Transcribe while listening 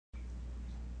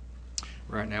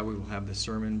Right now we will have the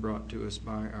sermon brought to us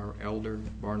by our elder,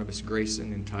 Barnabas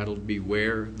Grayson, entitled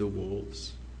Beware the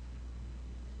Wolves.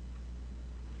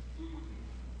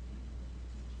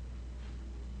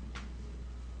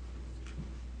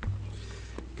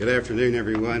 Good afternoon,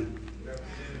 everyone.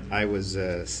 I was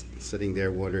sitting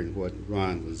there wondering what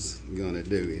Ron was going to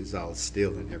do. He's all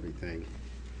still and everything.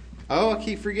 Oh, I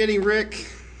keep forgetting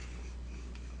Rick.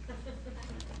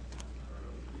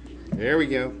 There we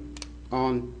go.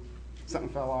 On. Something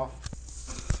fell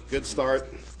off. Good start.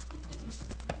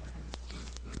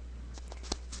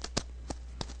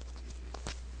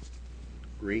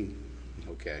 Green.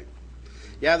 Okay.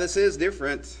 Yeah, this is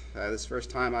different. This is the first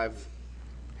time I've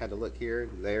had to look here,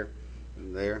 there,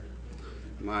 and there.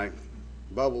 My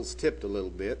bubbles tipped a little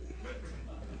bit.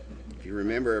 If you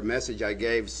remember a message I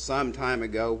gave some time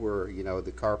ago where,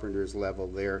 the carpenter's level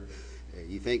there,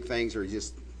 you think things are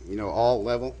just, all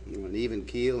level, an even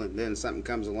keel, and then something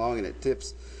comes along and it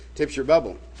tips your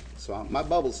bubble. So my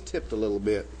bubbles tipped a little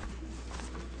bit.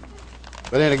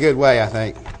 But in a good way, I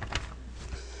think.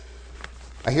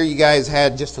 I hear you guys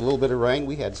had just a little bit of rain.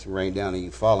 We had some rain down in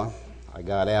Eufaula. I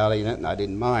got out in it and I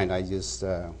didn't mind. I just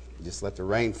let the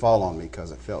rain fall on me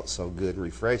because it felt so good and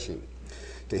refreshing.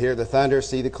 To hear the thunder,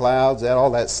 see the clouds,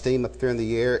 all that steam up there in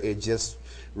the air, it just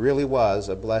really was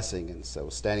a blessing. And so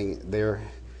standing there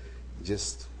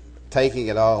just taking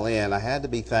it all in, I had to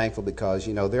be thankful because,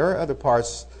 there are other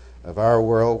parts of our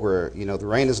world where, the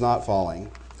rain is not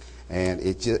falling. And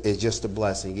it's just a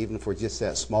blessing, even for just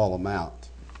that small amount.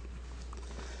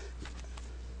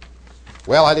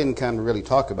 Well, I didn't come to really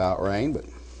talk about rain, but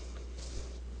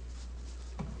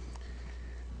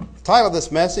the title of this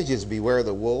message is Beware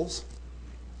the Wolves.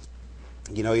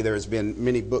 There's been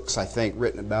many books, I think,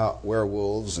 written about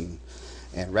werewolves and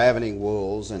ravening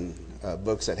wolves, and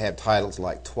books that have titles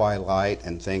like Twilight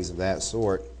and things of that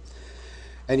sort.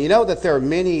 And you know that there are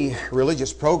many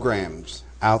religious programs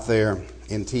out there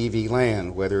in TV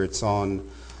land, whether it's on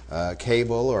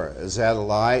cable or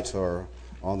satellite or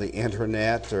on the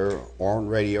internet or on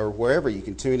radio or wherever. You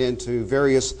can tune into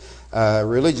various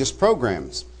religious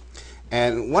programs.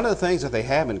 And one of the things that they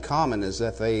have in common is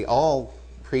that they all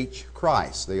preach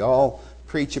Christ. They all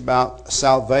preach about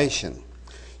salvation.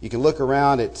 You can look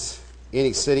around at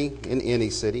any city, in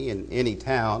any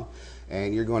town,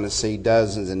 and you're going to see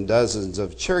dozens and dozens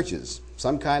of churches,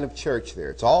 some kind of church there.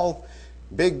 It's all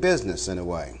big business in a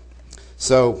way.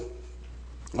 So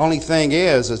only thing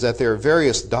is that there are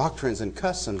various doctrines and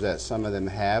customs that some of them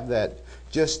have that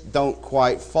just don't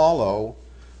quite follow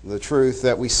the truth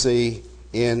that we see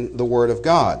in the Word of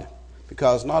God.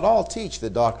 Because not all teach the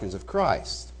doctrines of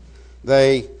Christ.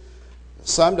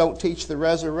 Some don't teach the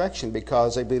resurrection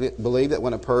because they believe that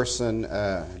when a person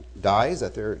dies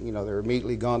that they're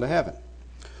immediately gone to heaven.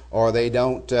 Or they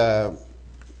don't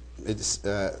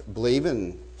believe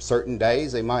in certain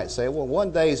days. They might say, well,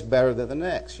 one day is better than the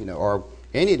next, or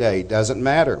any day doesn't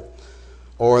matter.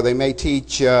 Or they may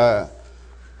teach the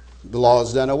law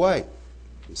is done away.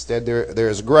 Instead,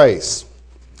 there's grace.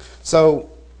 So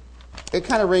it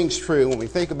kind of rings true when we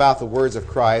think about the words of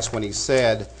Christ when he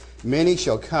said, many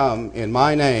shall come in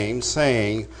my name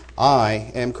saying,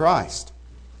 I am Christ.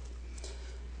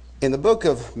 In the book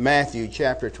of Matthew,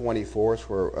 chapter 24, is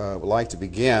where I would like to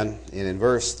begin, and in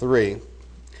verse 3,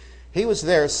 he was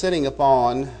there sitting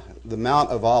upon the Mount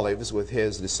of Olives with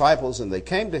his disciples, and they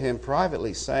came to him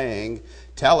privately saying,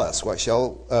 tell us, what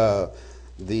shall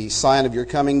the sign of your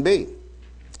coming be,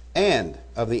 and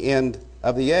of the end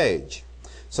of the age?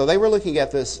 So they were looking at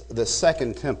the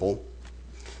second temple,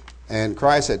 and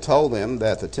Christ had told them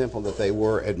that the temple that they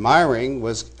were admiring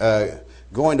was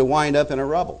going to wind up in a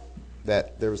rubble,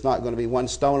 that there was not going to be one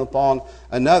stone upon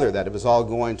another, that it was all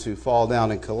going to fall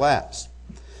down and collapse.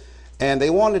 And they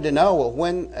wanted to know, well,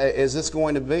 when is this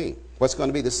going to be? What's going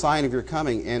to be the sign of your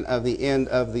coming and of the end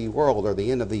of the world, or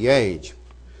the end of the age?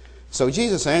 So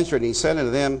Jesus answered, and he said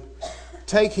unto them,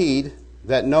 take heed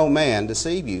that no man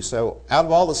deceive you. So out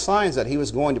of all the signs that he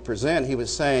was going to present, he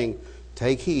was saying,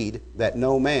 take heed that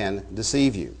no man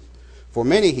deceive you. For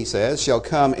many, he says, shall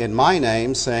come in my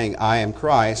name, saying, I am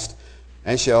Christ,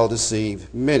 and shall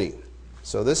deceive many.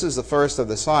 So this is the first of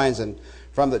the signs, and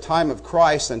from the time of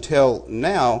Christ until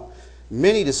now,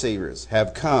 many deceivers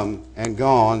have come and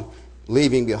gone,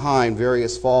 leaving behind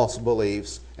various false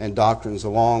beliefs and doctrines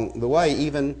along the way,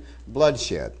 even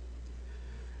bloodshed.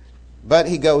 But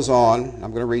he goes on, I'm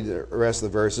going to read the rest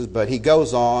of the verses, but he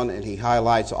goes on and he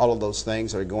highlights all of those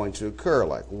things that are going to occur,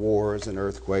 like wars and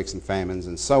earthquakes and famines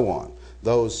and so on.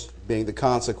 Those being the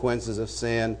consequences of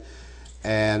sin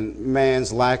and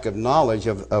man's lack of knowledge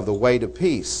of the way to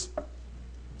peace.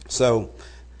 So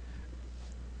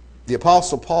the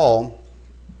Apostle Paul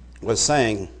was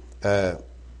saying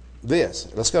this.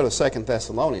 Let's go to 2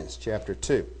 Thessalonians chapter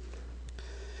 2.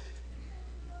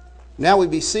 Now we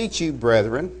beseech you,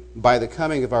 brethren, by the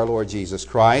coming of our Lord Jesus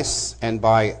Christ, and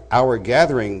by our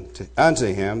gathering unto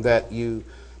him, that you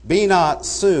be not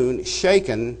soon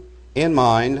shaken in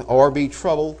mind, or be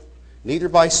troubled, neither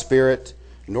by spirit,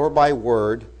 nor by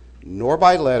word, nor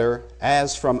by letter,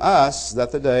 as from us,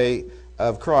 that the day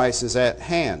of Christ is at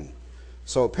hand.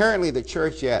 So apparently the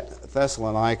church at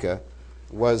Thessalonica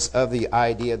was of the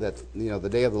idea that the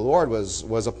day of the Lord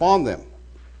was upon them.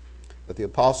 But the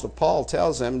Apostle Paul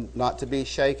tells them not to be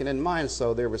shaken in mind.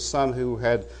 So there were some who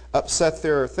had upset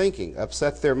their thinking,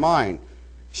 upset their mind,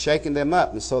 shaken them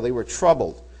up, and so they were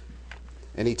troubled.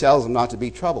 And he tells them not to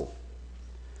be troubled.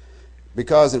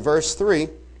 Because in verse 3,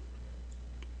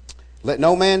 let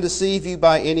no man deceive you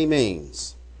by any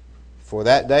means, for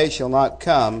that day shall not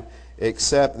come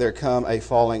except there come a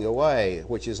falling away,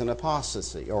 which is an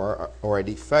apostasy or a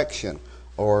defection,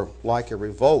 or like a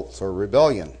revolt or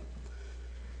rebellion.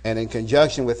 And in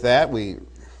conjunction with that, we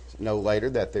know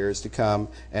later that there is to come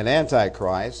an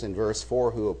Antichrist in verse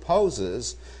 4 who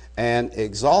opposes and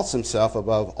exalts himself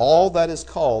above all that is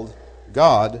called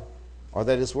God or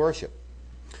that is worship.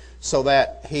 So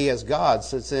that he as God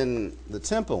sits in the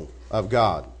temple of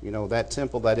God. That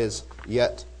temple that is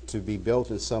yet to be built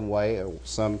in some way, or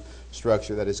some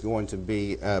structure that is going to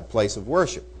be a place of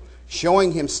worship,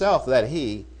 showing himself that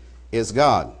he is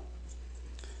God.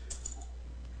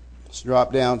 Let's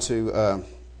drop down to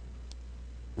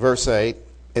verse 8.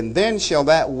 And then shall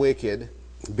that wicked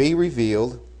be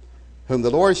revealed, whom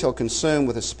the Lord shall consume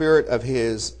with the spirit of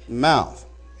his mouth.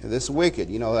 And this wicked,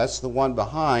 that's the one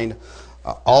behind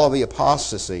all of the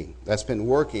apostasy that's been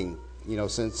working,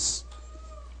 since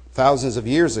thousands of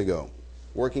years ago,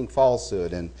 working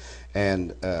falsehood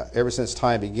and ever since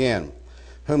time began.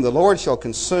 Whom the Lord shall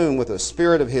consume with the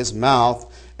spirit of his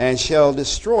mouth, and shall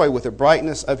destroy with the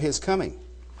brightness of his coming.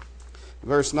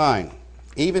 Verse 9,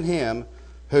 even him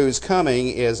whose coming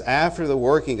is after the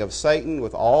working of Satan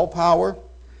with all power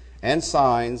and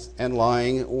signs and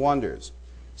lying wonders.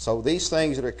 So these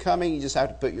things that are coming, you just have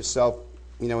to put yourself,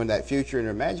 in that future and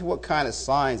imagine what kind of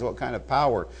signs, what kind of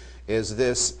power is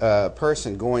this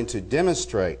person going to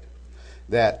demonstrate,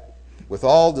 that with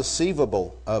all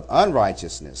deceivable of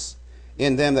unrighteousness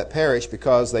in them that perish,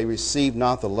 because they receive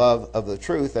not the love of the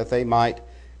truth, that they might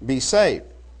be saved.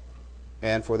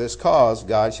 And for this cause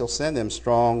God shall send them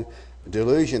strong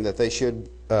delusion, that they should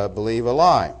believe a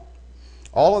lie.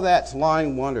 All of that's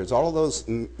lying wonders, all of those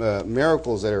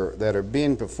miracles that are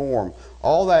being performed,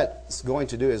 all that's going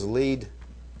to do is lead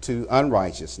to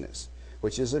unrighteousness,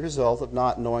 which is a result of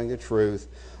not knowing the truth,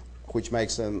 which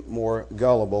makes them more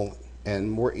gullible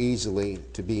and more easily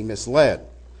to be misled.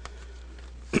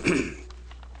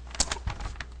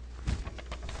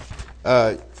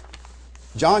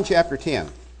 John chapter 10.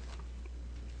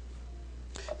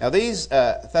 Now these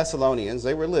Thessalonians,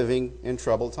 they were living in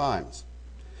troubled times.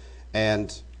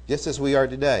 And just as we are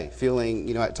today,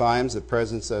 feeling, at times the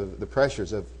presence of the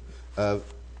pressures of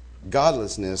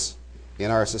godlessness in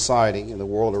our society, in the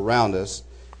world around us,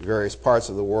 various parts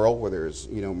of the world where there's,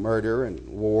 murder and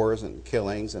wars and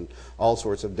killings and all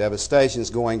sorts of devastations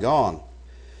going on.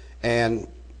 And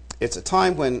it's a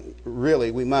time when really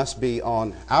we must be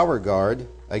on our guard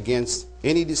against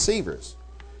any deceivers.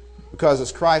 Because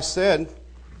as Christ said,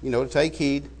 to take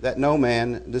heed that no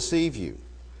man deceive you.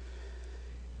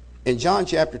 In John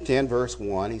chapter 10, verse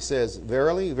 1, he says,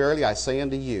 Verily, verily, I say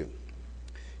unto you,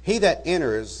 he that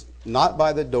enters not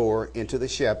by the door into the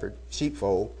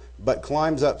sheepfold, but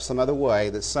climbs up some other way,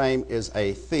 the same is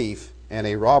a thief and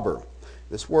a robber.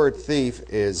 This word thief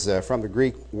is from the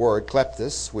Greek word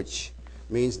kleptos, which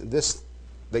means this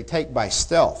they take by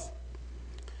stealth.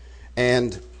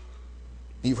 And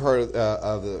you've heard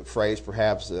of the phrase,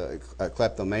 perhaps, a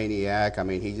kleptomaniac. I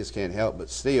mean, he just can't help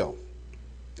but steal.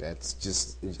 That's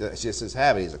just his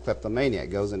habit. He's a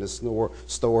kleptomaniac. Goes into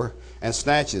store and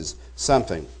snatches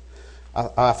something.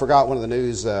 I forgot one of the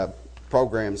news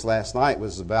programs last night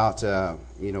was about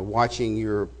watching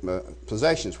your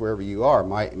possessions wherever you are,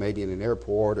 maybe in an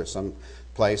airport or some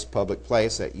place, public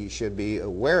place, that you should be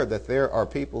aware that there are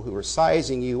people who are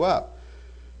sizing you up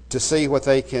to see what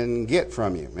they can get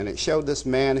from you. And it showed this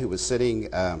man who was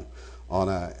sitting on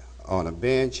a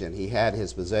bench, and he had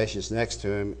his possessions next to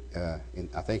him.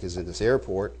 I think is in this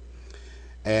airport.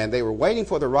 And they were waiting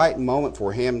for the right moment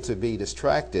for him to be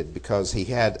distracted because he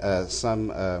had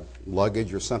some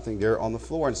luggage or something there on the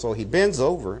floor. And so he bends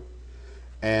over,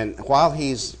 and while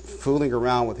he's fooling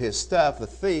around with his stuff, the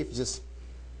thief just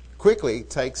quickly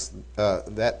takes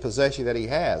that possession that he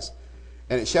has.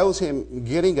 And it shows him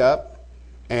getting up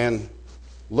and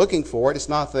looking for it. It's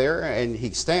not there, and he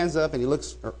stands up and he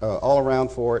looks all around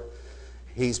for it.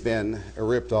 He's been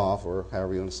ripped off, or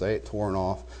however you want to say it, torn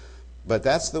off. But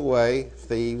that's the way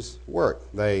thieves work.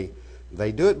 They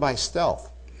do it by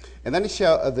stealth. And then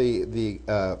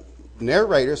the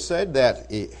narrator said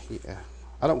that,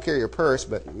 I don't carry your purse,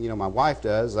 but my wife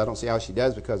does. I don't see how she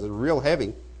does because it's real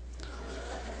heavy.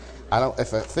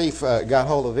 If a thief got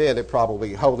hold of it, it'd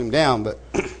probably hold him down. But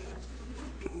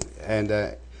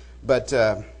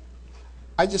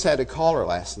I just had to call her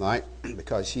last night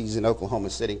because she's in Oklahoma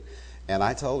City. And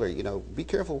I told her, be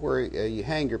careful where you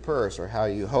hang your purse or how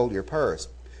you hold your purse,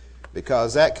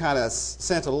 because that kind of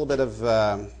sent a little bit of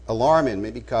alarm in me,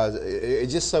 because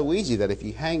it's just so easy that if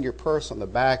you hang your purse on the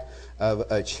back of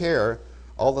a chair,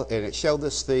 and it showed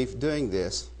this thief doing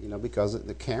this, because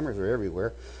the cameras are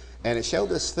everywhere, and it showed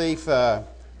this thief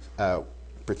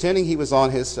pretending he was on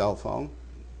his cell phone,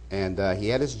 and he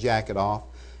had his jacket off,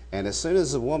 and as soon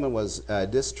as the woman was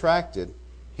distracted,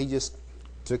 he just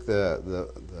took the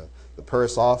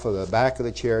purse off of the back of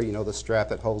the chair, the strap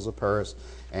that holds the purse,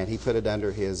 and he put it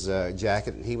under his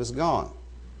jacket, and he was gone.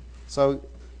 So,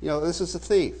 this is a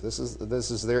thief. This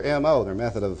is their MO, their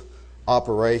method of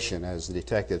operation, as the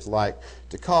detectives like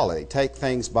to call it. They take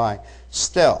things by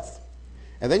stealth.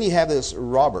 And then you have this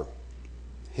robber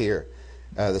here.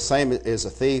 The same as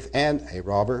a thief and a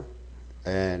robber,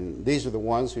 and these are the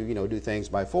ones who do things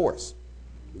by force.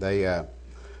 They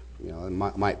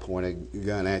might point a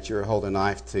gun at you or hold a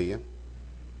knife to you.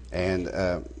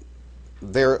 And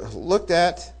they're looked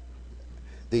at,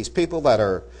 these people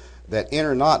that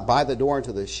enter not by the door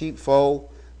into the sheepfold,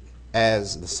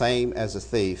 as the same as a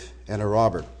thief and a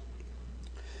robber.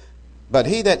 But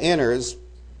he that enters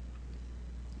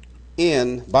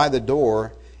in by the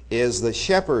door is the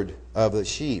shepherd of the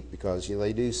sheep, because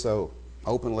they do so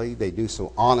openly, they do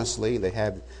so honestly, they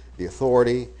have the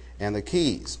authority and the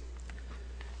keys.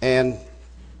 And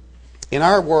in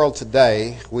our world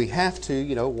today, we have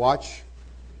to, watch,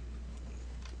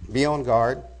 be on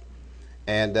guard,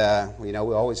 and we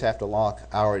always have to lock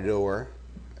our door.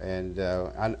 And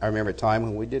I remember a time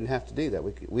when we didn't have to do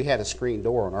that. We had a screen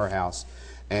door on our house,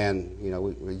 and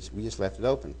we just left it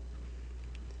open.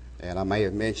 And I may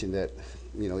have mentioned that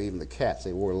even the cats,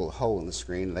 they wore a little hole in the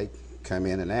screen, and they come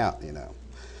in and out.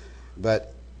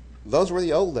 But those were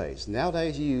the old days.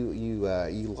 Nowadays,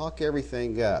 you lock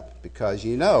everything up, because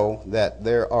you know that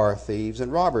there are thieves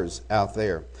and robbers out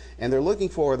there, and they're looking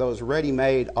for those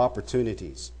ready-made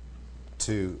opportunities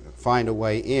to find a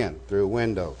way in through a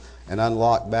window, an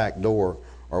unlocked back door,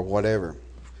 or whatever.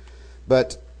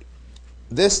 But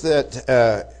this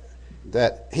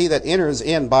that he that enters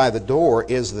in by the door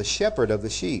is the shepherd of the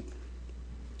sheep.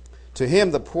 To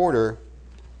him the porter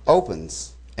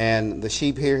opens, and the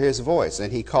sheep hear his voice,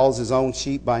 and he calls his own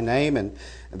sheep by name, and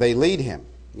they lead him.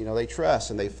 They trust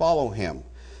and they follow him,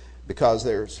 because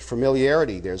there's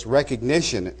familiarity, there's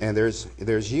recognition, and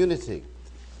there's unity.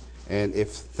 And if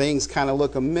things kind of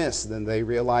look amiss, then they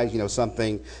realize,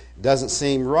 something doesn't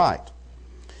seem right.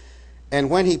 And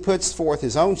when he puts forth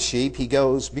his own sheep, he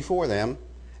goes before them,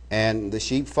 and the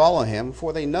sheep follow him,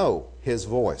 for they know his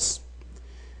voice.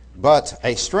 But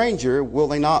a stranger will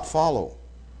they not follow,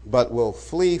 but will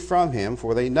flee from him,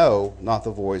 for they know not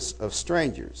the voice of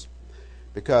strangers.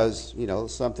 Because,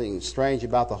 something strange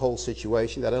about the whole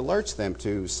situation that alerts them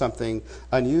to something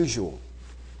unusual,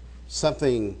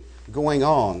 something going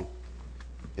on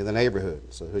in the neighborhood.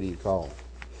 So who do you call?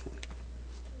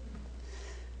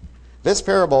 This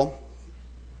parable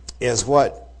is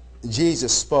what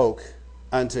Jesus spoke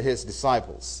unto his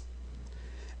disciples.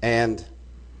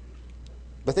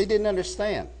 But they didn't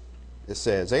understand, it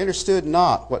says. They understood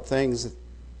not what things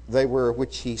they were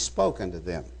which he spoke unto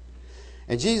them.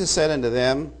 And Jesus said unto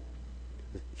them,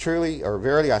 truly, or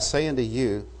verily I say unto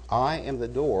you, I am the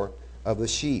door of the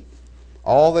sheep.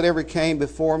 All that ever came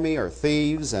before me are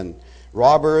thieves and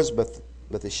robbers, but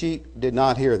the sheep did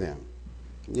not hear them.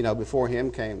 Before him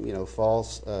came,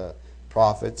 false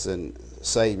prophets and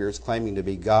saviors claiming to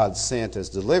be God sent as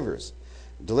deliverers.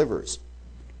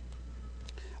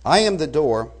 I am the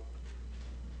door.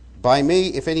 By me,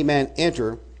 if any man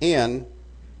enter in,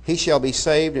 he shall be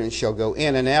saved, and shall go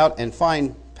in and out and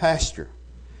find pasture.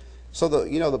 So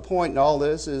the point in all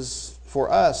this is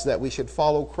for us that we should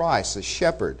follow Christ, the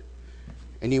shepherd,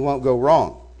 and you won't go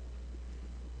wrong.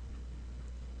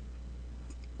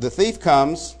 The thief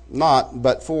comes not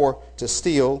but for to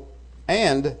steal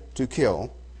and to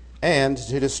kill and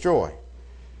to destroy.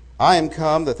 I am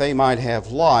come that they might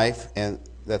have life, and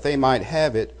that they might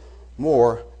have it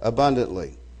more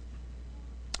abundantly.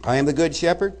 I am the good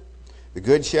shepherd. The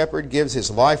good shepherd gives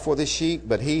his life for the sheep,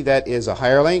 but he that is a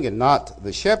hireling and not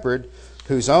the shepherd,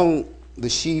 whose own the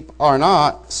sheep are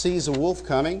not, sees a wolf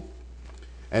coming,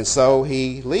 and so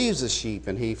he leaves the sheep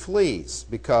and he flees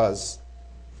because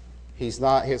his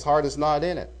heart is not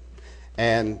in it.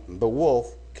 And the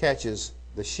wolf catches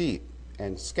the sheep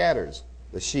and scatters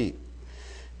the sheep.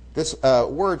 This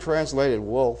word translated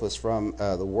wolf is from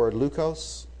the word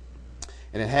leukos,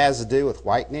 and it has to do with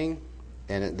whitening,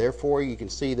 and therefore you can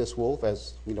see this wolf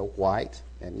as, white.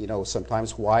 And,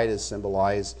 sometimes white is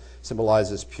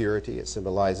symbolizes purity, it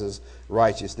symbolizes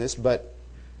righteousness, but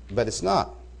it's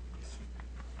not.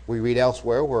 We read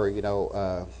elsewhere where,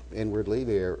 inwardly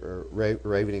they are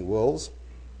ravening wolves.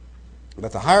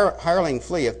 But the hireling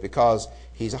fleeth because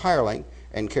he's a hireling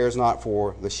and cares not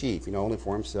for the sheep, only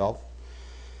for himself.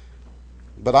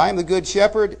 But I am the good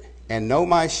shepherd and know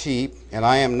my sheep, and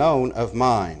I am known of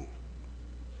mine.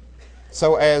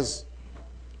 So as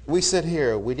we sit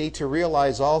here, we need to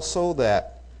realize also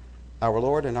that our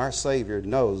Lord and our Savior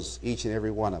knows each and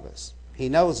every one of us. He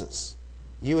knows us,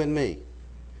 you and me.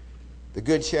 The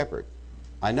good shepherd.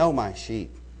 I know my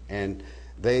sheep, and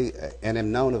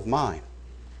am known of mine.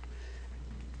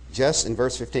 Just in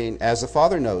verse 15, as the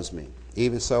Father knows me,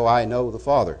 even so I know the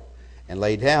Father, and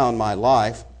lay down my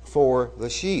life for the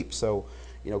sheep. So,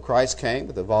 Christ came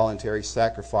with a voluntary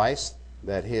sacrifice,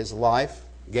 that his life,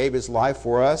 gave his life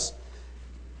for us.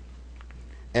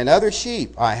 And other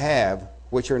sheep I have,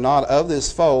 which are not of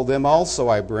this fold, them also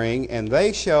I bring, and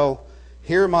they shall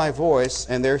hear my voice,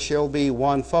 and there shall be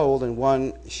one fold and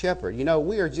one shepherd.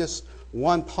 We are just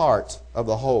one part of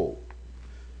the whole.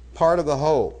 Part of the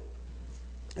whole.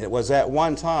 It was at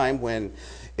one time when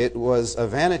it was a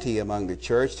vanity among the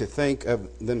church to think of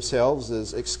themselves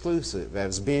as exclusive,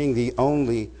 as being the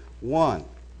only one.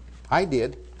 I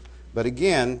did. But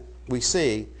again, we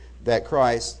see that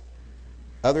Christ,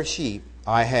 other sheep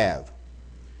I have.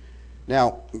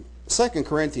 Now, 2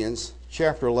 Corinthians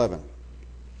chapter 11.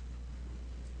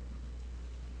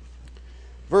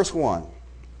 Verse 1.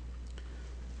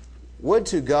 Would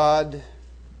to God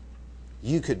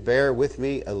you could bear with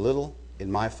me a little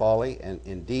in my folly, and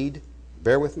indeed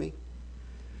bear with me.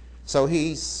 So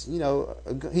he's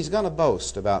going to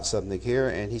boast about something here,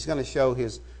 and he's going to show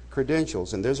his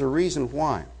credentials, and there's a reason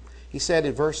why. He said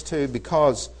in verse 2,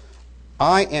 because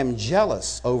I am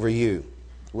jealous over you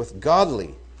with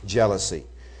godly jealousy,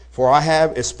 for I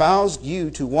have espoused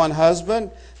you to one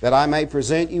husband, that I may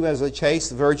present you as a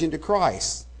chaste virgin to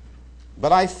Christ.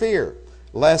 But I fear,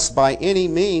 lest by any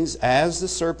means, as the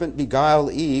serpent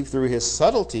beguiled Eve through his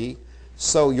subtlety,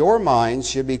 so your minds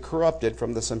should be corrupted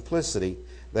from the simplicity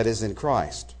that is in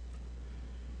Christ.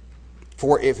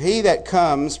 For if he that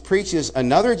comes preaches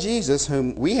another Jesus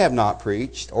whom we have not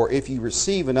preached, or if you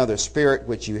receive another spirit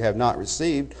which you have not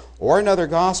received, or another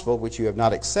gospel which you have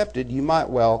not accepted, you might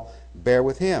well bear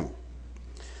with him.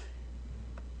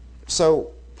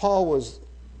 So Paul was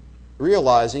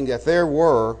realizing that there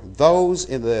were those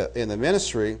in the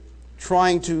ministry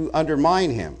trying to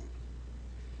undermine him.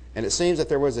 And it seems that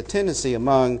there was a tendency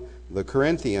among the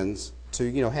Corinthians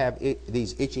to, have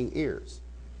these itching ears,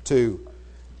 to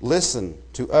listen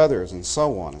to others, and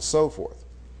so on and so forth.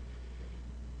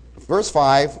 Verse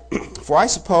 5, for I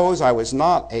suppose I was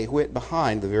not a whit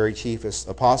behind the very chiefest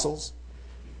apostles,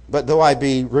 but though I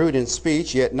be rude in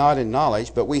speech, yet not in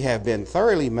knowledge, but we have been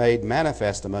thoroughly made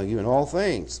manifest among you in all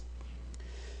things.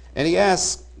 And he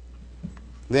asks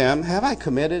them, have I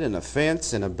committed an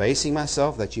offense in abasing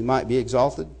myself that you might be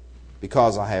exalted,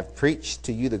 because I have preached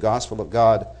to you the gospel of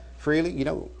God freely?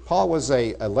 Paul was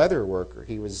a leather worker.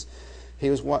 He was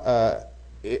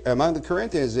among the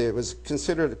Corinthians. It was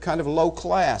considered kind of low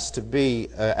class to be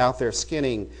out there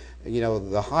skinning,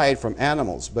 the hide from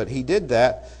animals. But he did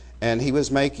that, and he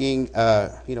was making,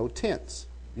 tents,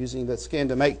 using the skin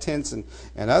to make tents and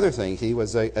other things. He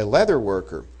was a leather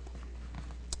worker.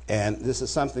 And this is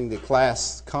something the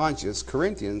class-conscious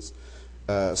Corinthians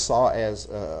saw as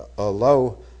a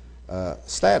low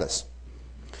status.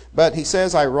 But he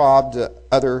says, I robbed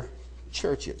other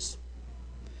churches,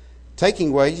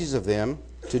 taking wages of them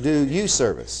to do you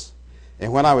service.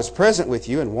 And when I was present with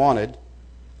you and wanted,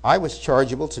 I was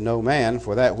chargeable to no man,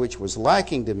 for that which was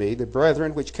lacking to me, the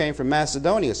brethren which came from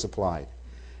Macedonia supplied.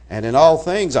 And in all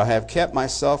things I have kept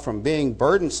myself from being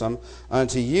burdensome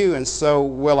unto you, and so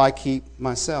will I keep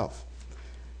myself.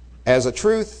 As the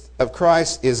truth of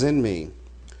Christ is in me,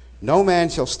 no man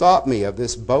shall stop me of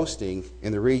this boasting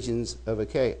in the regions of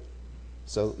Achaia.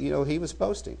 So, he was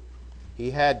boasting. He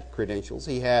had credentials,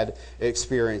 he had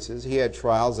experiences, he had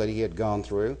trials that he had gone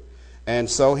through. And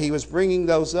so he was bringing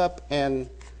those up, and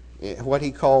what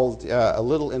he called a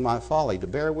little in my folly, to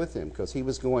bear with him, because he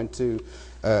was going to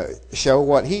show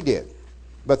what he did.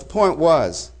 But the point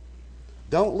was,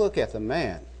 Don't look at the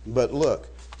man, but look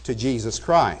to Jesus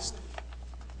Christ.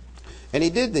 And he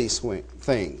did these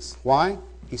things. Why?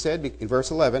 He said in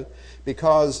verse 11,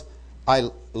 because I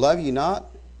love you not?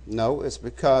 No, it's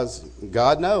because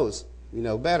God knows you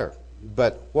know better.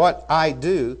 But what I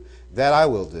do, that I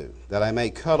will do, that I may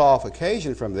cut off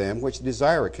occasion from them which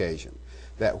desire occasion,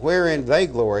 that wherein they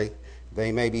glory,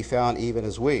 they may be found even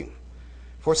as we.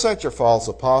 For such are false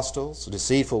apostles,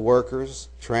 deceitful workers,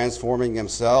 transforming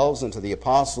themselves into the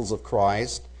apostles of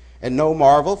Christ. And no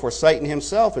marvel, for Satan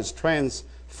himself is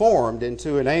transformed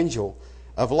into an angel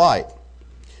of light.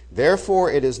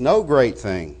 Therefore it is no great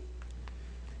thing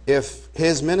if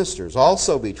his ministers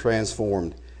also be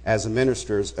transformed as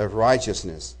ministers of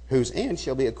righteousness, whose end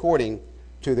shall be according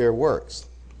to their works.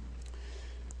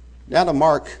 Now to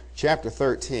Mark chapter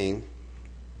 13,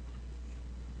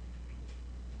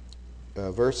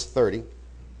 verse 30.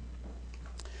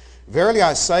 Verily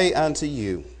I say unto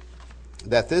you,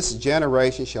 that this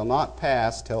generation shall not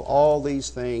pass till all these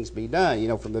things be done. You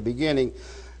know, from the beginning,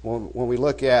 when we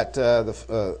look at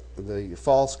the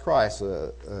false Christ,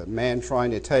 a man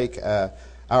trying to take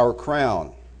our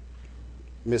crown,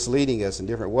 misleading us in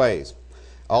different ways.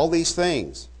 All these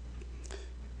things.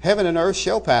 Heaven and earth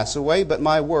shall pass away, but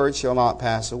my word shall not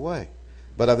pass away.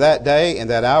 But of that day and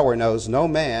that hour knows no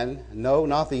man, no,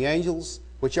 not the angels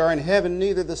which are in heaven,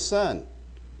 neither the Son,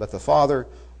 but the Father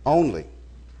only.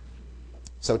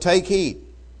 So take heed,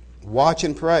 watch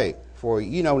and pray, for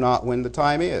you know not when the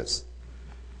time is.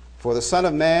 For the Son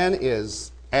of Man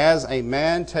is as a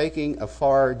man taking a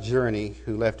far journey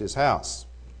who left his house.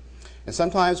 And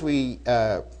sometimes we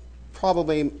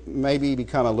probably maybe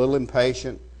become a little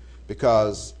impatient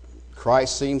because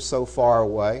Christ seems so far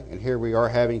away, and here we are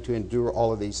having to endure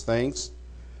all of these things.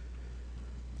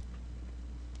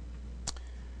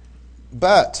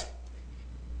 But,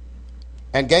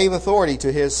 and gave authority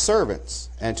to his servants,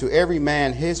 and to every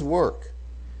man his work,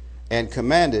 and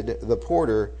commanded the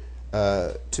porter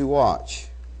to watch.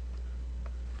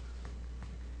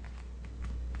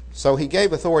 So he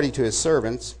gave authority to his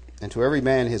servants, and to every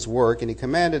man his work, and he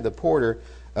commanded the porter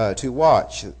to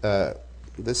watch.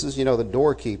 This is, the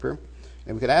doorkeeper.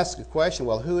 And we could ask a question,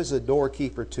 well, who is the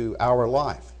doorkeeper to our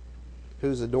life?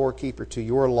 Who's the doorkeeper to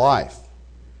your life?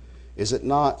 Is it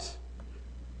not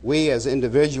we as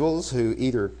individuals who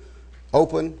either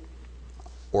open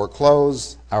or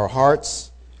close our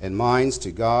hearts and minds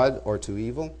to God or to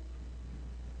evil?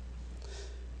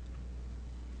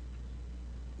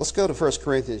 Let's go to 1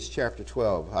 Corinthians chapter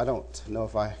 12. I don't know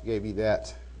if I gave you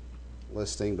that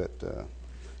listing, but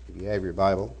if you have your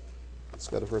Bible, let's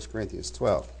go to 1 Corinthians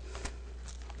 12.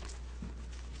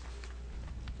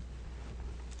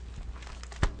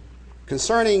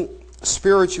 Concerning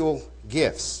spiritual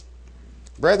gifts,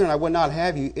 brethren, I would not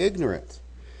have you ignorant.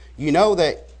 You know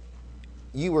that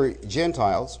you were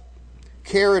Gentiles,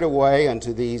 carried away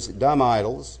unto these dumb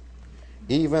idols,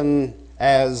 even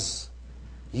as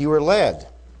you were led.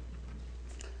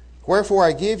 Wherefore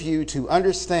I give you to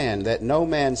understand that no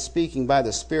man speaking by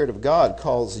the Spirit of God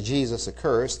calls Jesus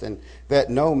accursed, and that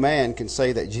no man can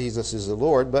say that Jesus is the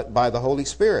Lord, but by the Holy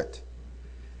Spirit.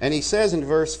 And he says in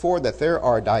verse 4 that there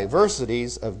are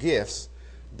diversities of gifts,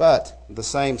 but the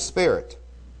same Spirit.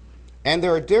 And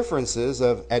there are differences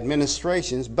of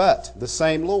administrations, but the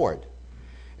same Lord.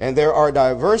 And there are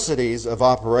diversities of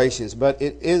operations, but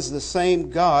it is the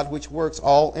same God which works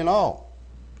all in all.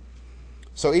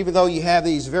 So even though you have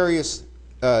these various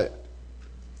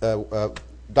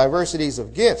diversities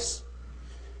of gifts,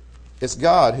 it's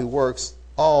God who works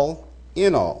all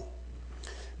in all.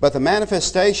 But the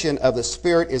manifestation of the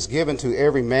Spirit is given to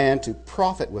every man to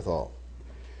profit withal.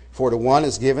 For to one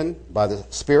is given by the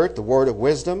Spirit the word of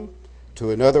wisdom,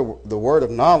 to another the word of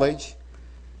knowledge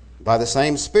by the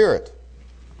same Spirit,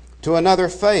 to another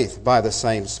faith by the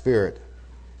same Spirit,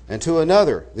 and to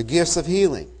another the gifts of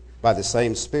healing by the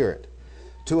same Spirit,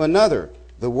 to another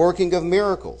the working of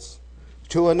miracles,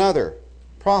 to another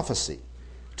prophecy,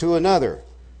 to another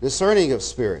discerning of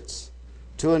spirits,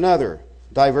 to another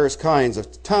diverse kinds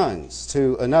of tongues,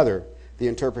 to another the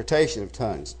interpretation of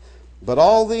tongues. But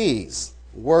all these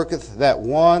worketh that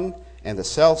one and the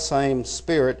selfsame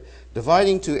Spirit,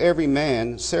 dividing to every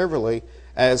man severally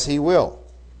as he will.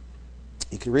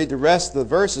 You can read the rest of the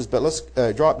verses, but let's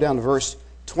drop down to verse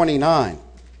 29,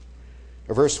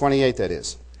 or verse 28, that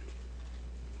is.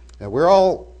 Now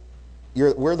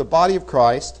we're the body of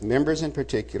Christ, members in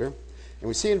particular. And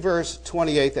we see in verse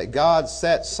 28 that God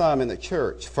set some in the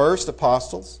church. First,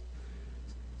 apostles.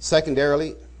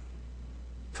 Secondarily,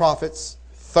 prophets.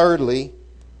 Thirdly,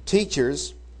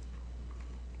 teachers.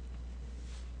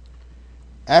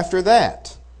 After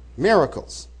that,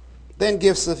 miracles. Then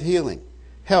gifts of healing.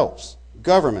 helps,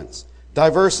 governments,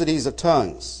 diversities of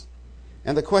tongues.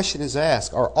 And the question is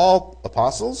asked, are all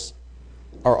apostles?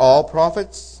 Are all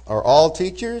prophets? Are all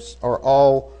teachers? Are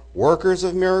all workers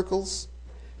of miracles?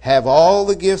 Have all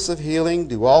the gifts of healing?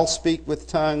 Do all speak with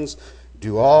tongues?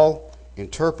 Do all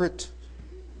interpret?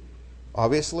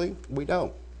 Obviously, we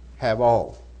don't have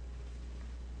all.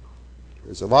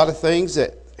 There's a lot of things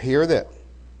that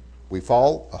we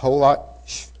fall a whole lot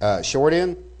short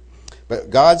in, but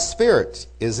God's Spirit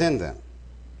is in them.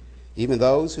 Even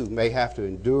those who may have to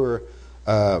endure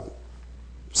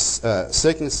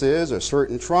sicknesses or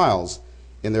certain trials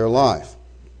in their life.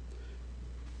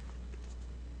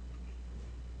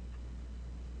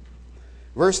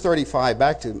 Verse 35,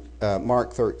 back to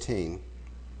Mark 13.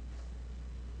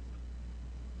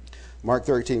 Mark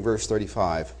 13, verse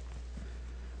 35.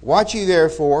 Watch ye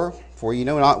therefore, for ye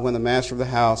know not when the master of the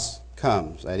house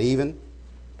comes, at even,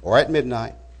 or at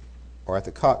midnight, or at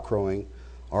the cock crowing,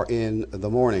 or in the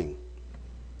morning.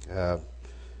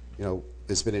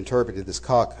 It's been interpreted, this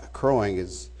cock crowing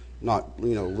is not,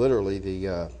 literally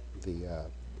the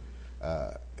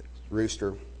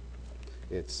rooster.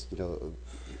 It's,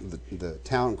 the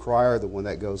town crier, the one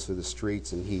that goes through the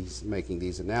streets, and he's making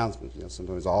these announcements.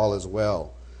 Sometimes all is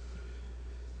well.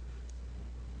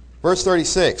 Verse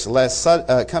 36, lest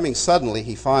coming suddenly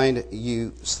he find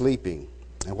you sleeping.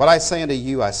 And what I say unto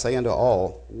you, I say unto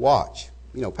all, watch.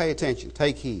 Pay attention,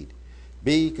 take heed.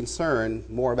 Be concerned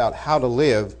more about how to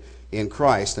live in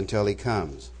Christ until he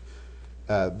comes.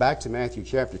 Back to Matthew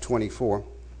chapter 24.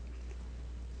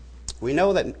 We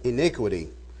know that iniquity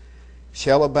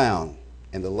shall abound,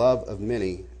 and the love of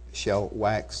many shall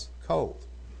wax cold.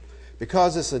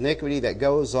 Because this iniquity that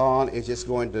goes on is just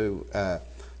going to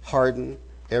harden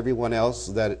everyone else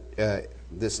that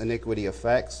this iniquity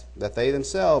affects, that they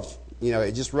themselves,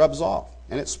 it just rubs off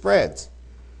and it spreads.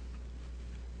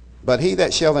 But he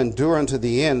that shall endure unto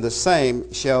the end, the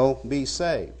same shall be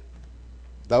saved.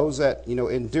 Those that,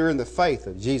 endure in the faith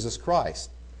of Jesus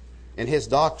Christ and his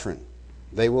doctrine,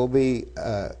 they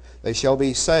shall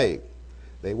be saved.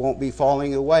 They won't be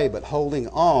falling away, but holding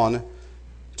on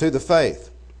to the faith.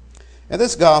 And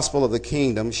this gospel of the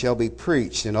kingdom shall be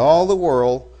preached in all the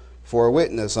world for a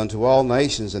witness unto all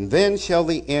nations, and then shall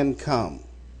the end come.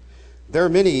 There are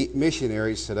many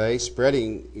missionaries today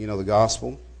spreading, the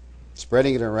gospel,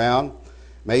 spreading it around,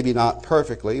 maybe not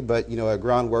perfectly, but, a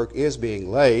groundwork is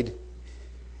being laid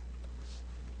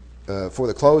for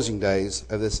the closing days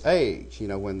of this age,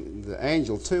 when the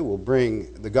angel too will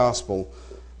bring the gospel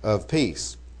of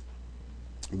peace.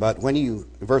 But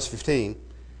verse 15,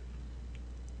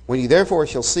 when you therefore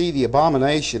shall see the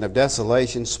abomination of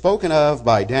desolation spoken of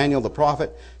by Daniel the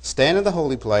prophet stand in the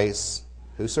holy place,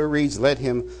 whoso reads, let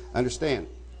him understand.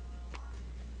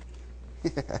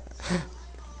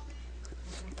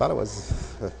 Thought it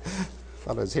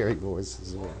was hearing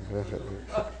voices.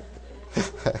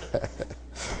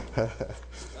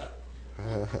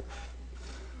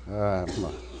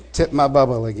 Tip my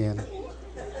bubble again.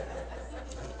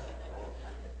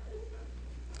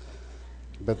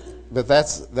 But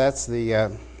that's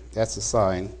the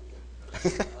sign.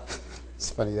 It's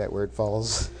funny that word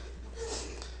falls.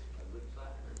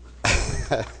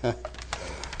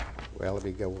 Well, let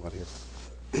me go on here.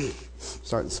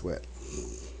 Starting to sweat.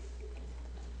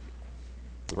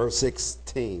 Verse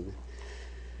 16.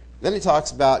 Then he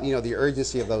talks about the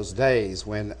urgency of those days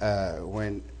when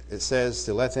it says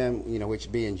to let them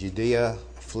which be in Judea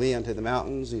flee unto the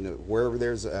mountains, wherever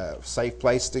there's a safe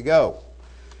place to go.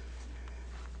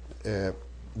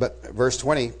 But verse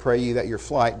 20, pray ye that your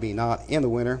flight be not in the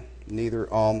winter,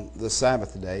 neither on the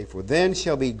Sabbath day, for then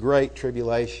shall be great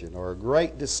tribulation, or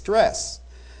great distress,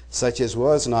 such as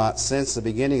was not since the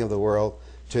beginning of the world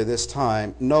to this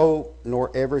time, no, nor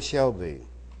ever shall be.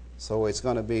 So it's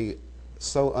going to be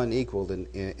so unequaled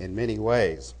in many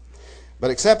ways. But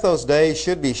except those days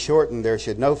should be shortened, there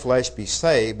should no flesh be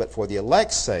saved, but for the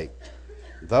elect's sake,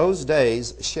 those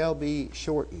days shall be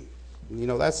shortened.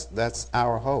 That's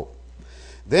our hope.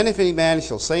 Then if any man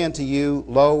shall say unto you,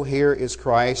 lo, here is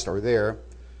Christ, or there,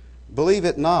 believe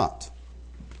it not.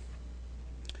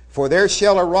 For there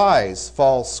shall arise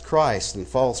false Christs and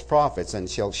false prophets, and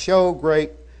shall show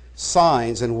great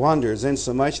signs and wonders,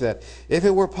 insomuch that, if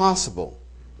it were possible,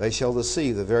 they shall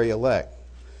deceive the very elect.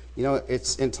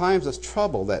 It's in times of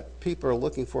trouble that people are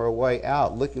looking for a way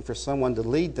out, looking for someone to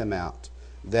lead them out,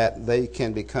 that they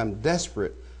can become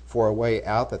desperate for a way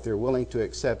out, that they're willing to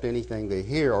accept anything they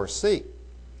hear or see.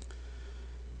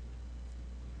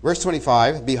 Verse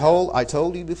 25, behold, I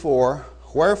told you before,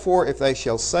 wherefore if they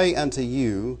shall say unto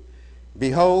you,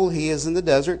 behold, he is in the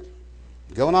desert,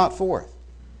 go not forth.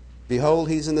 Behold,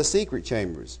 he's in the secret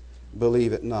chambers,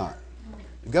 believe it not.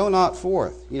 Go not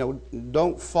forth.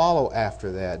 Don't follow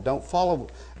after that. Don't follow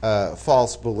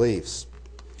false beliefs.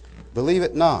 Believe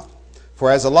it not. For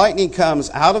as the lightning comes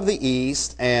out of the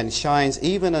east and shines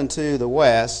even unto the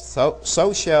west,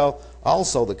 so shall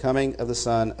also the coming of the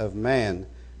Son of Man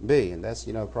be. And that's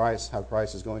Christ, how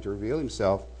Christ is going to reveal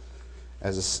himself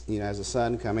as a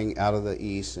sun coming out of the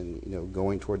east and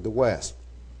going toward the west.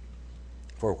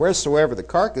 For wheresoever the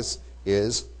carcass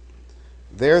is,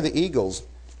 there the eagles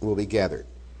will be gathered.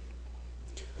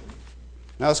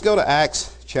 Now let's go to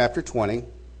Acts chapter 20.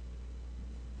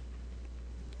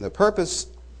 The purpose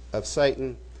of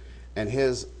Satan and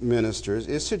his ministers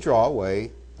is to draw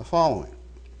away the following.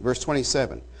 Verse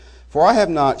 27. For I have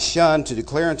not shunned to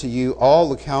declare unto you all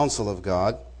the counsel of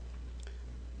God.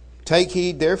 Take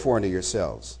heed therefore unto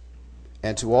yourselves,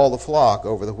 and to all the flock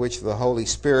over the which the Holy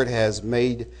Spirit has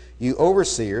made you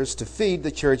overseers, to feed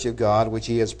the church of God, which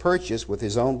he has purchased with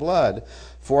his own blood.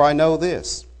 For I know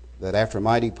this, that after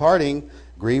my departing,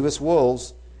 grievous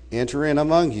wolves enter in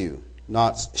among you,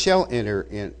 shall enter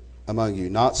in among you,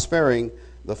 not sparing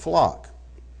the flock.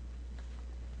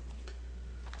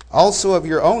 Also of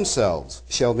your own selves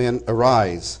shall men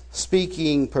arise,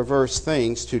 speaking perverse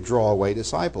things to draw away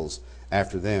disciples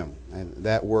after them. And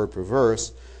that word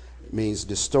perverse means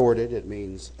distorted, it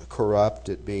means corrupt,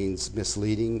 it means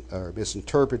misleading or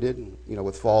misinterpreted,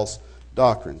 with false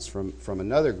doctrines, from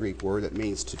another Greek word that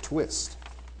means to twist.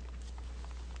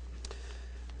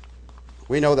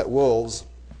 We know that wolves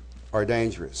are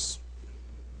dangerous.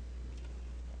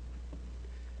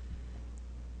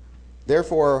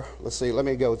 Therefore, let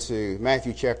me go to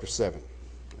Matthew chapter 7.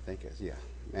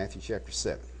 Matthew chapter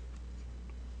 7.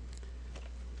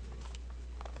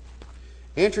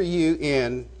 Enter you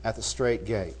in at the strait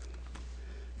gate.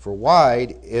 For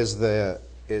wide is the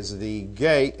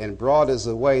gate, and broad is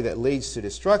the way that leads to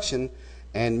destruction,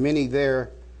 and many there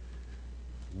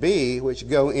be which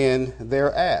go in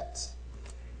thereat.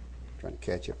 Trying to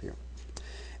catch up here.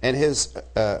 And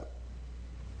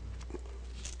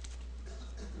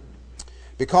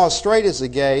because strait is the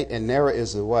gate, and narrow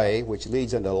is the way which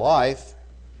leads unto life,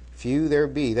 few there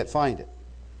be that find it.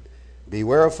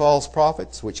 Beware of false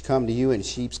prophets, which come to you in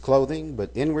sheep's clothing,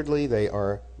 but inwardly they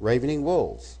are ravening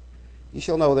wolves. You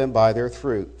shall know them by their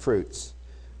fruits.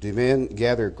 Do men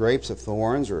gather grapes of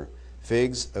thorns, or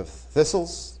figs of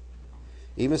thistles?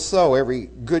 Even so, every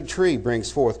good tree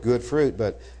brings forth good fruit,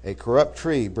 but a corrupt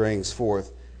tree brings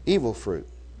forth evil fruit.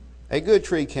 A good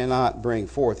tree cannot bring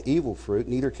forth evil fruit,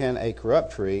 neither can a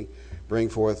corrupt tree bring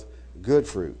forth good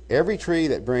fruit. Every tree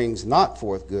that brings not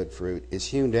forth good fruit is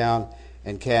hewn down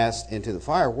and cast into the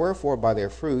fire. Wherefore by their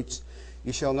fruits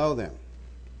you shall know them.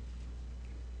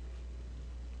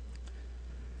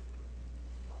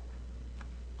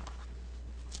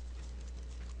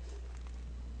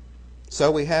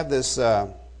 So we have this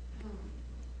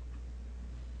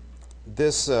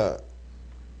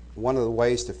one of the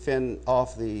ways to fend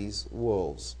off these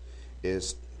wolves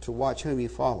is to watch whom you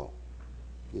follow.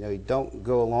 You don't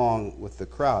go along with the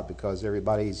crowd because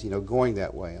everybody's going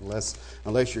that way,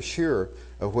 unless you're sure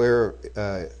of where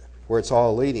it's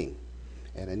all leading,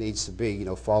 and it needs to be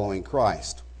following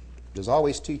Christ. There's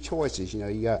always two choices. You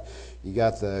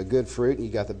got the good fruit and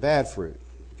you got the bad fruit.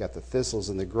 You got the thistles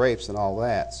and the grapes and all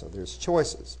that. So there's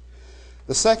choices.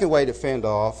 The second way to fend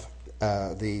off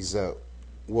these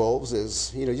wolves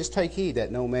is just take heed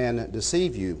that no man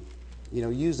deceive you.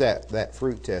 Use that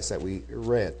fruit test that we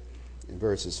read in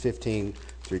verses 15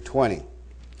 through 20.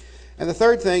 And the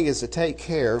third thing is to take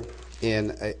care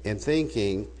in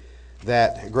thinking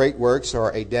that great works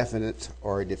are a definite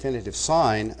or a definitive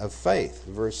sign of faith.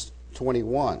 Verse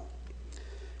 21.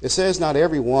 It says, not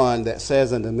every one that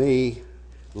says unto me,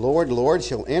 Lord, Lord,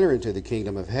 shall enter into the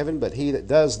kingdom of heaven, but he that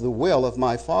does the will of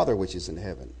my Father which is in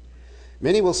heaven.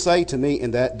 Many will say to me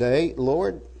in that day,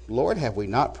 Lord, Lord, have we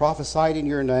not prophesied in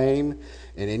your name,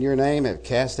 and in your name have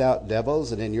cast out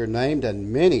devils, and in your name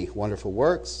done many wonderful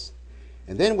works?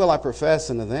 And then will I profess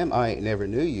unto them, I never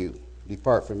knew you.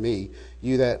 Depart from me,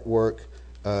 you that work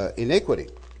iniquity.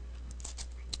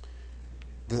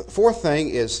 The fourth thing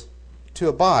is to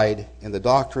abide in the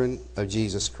doctrine of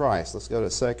Jesus Christ. Let's go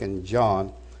to 2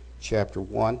 John chapter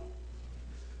 1.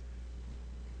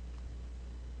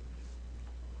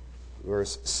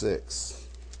 Verse 6.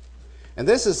 And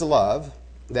this is love,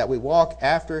 that we walk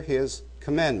after his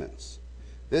commandments.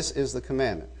 This is the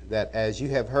commandment, that as you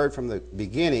have heard from the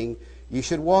beginning, you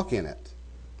should walk in it.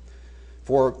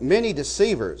 For many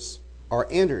deceivers are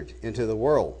entered into the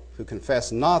world, who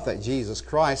confess not that Jesus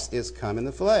Christ is come in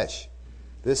the flesh.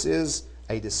 This is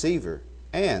a deceiver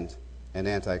and an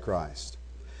antichrist.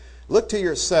 Look to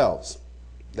yourselves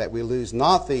that we lose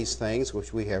not these things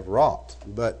which we have wrought,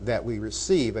 but that we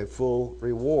receive a full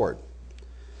reward.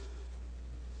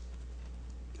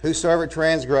 Whosoever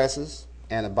transgresses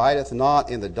and abideth not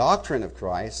in the doctrine of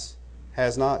Christ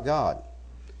has not God.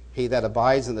 He that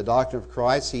abides in the doctrine of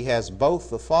Christ, he has both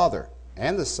the Father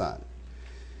and the Son.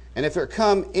 And if there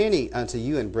come any unto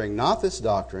you and bring not this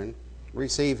doctrine,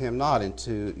 receive him not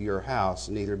into your house,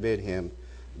 neither bid him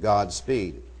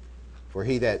Godspeed. For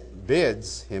he that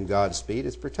bids him Godspeed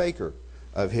is partaker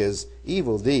of his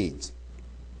evil deeds.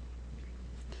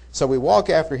 So we walk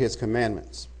after his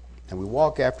commandments, and we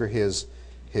walk after his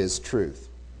truth.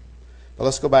 But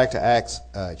let's go back to Acts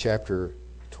chapter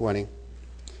 20,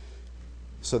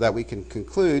 so that we can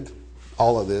conclude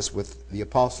all of this with the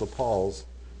Apostle Paul's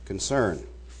concern.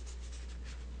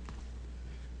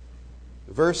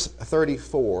 Verse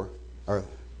 34, or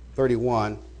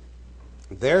 31,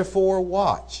 therefore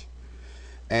watch,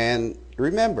 and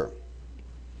remember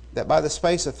that by the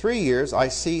space of 3 years I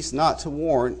cease not to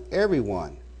warn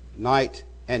everyone, night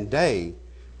and day,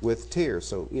 with tears.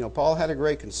 So, Paul had a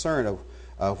great concern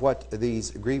of what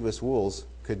these grievous wolves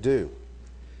could do.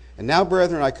 And now,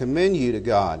 brethren, I commend you to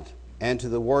God and to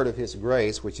the word of his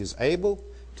grace, which is able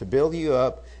to build you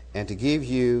up and to give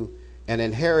you an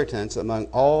inheritance among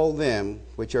all them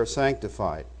which are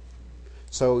sanctified.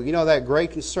 So, that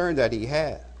great concern that he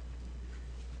had,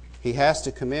 he has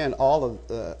to commend all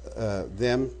of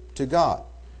them to God.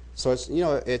 So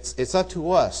it's up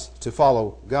to us to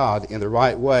follow God in the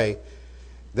right way,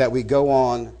 that we go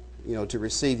on, to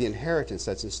receive the inheritance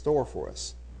that's in store for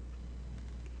us.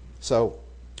 So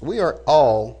we are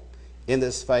all in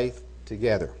this faith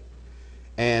together,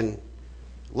 and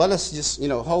let us just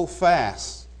hold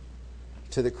fast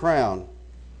to the crown,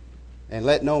 and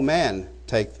let no man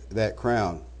take that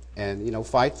crown, and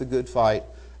fight the good fight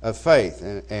of faith.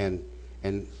 And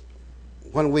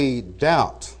when we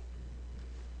doubt,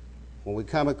 when we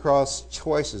come across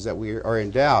choices that we are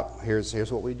in doubt,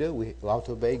 here's what we do. We ought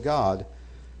to obey God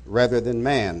rather than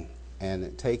man,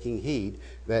 and taking heed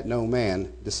that no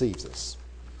man deceives us.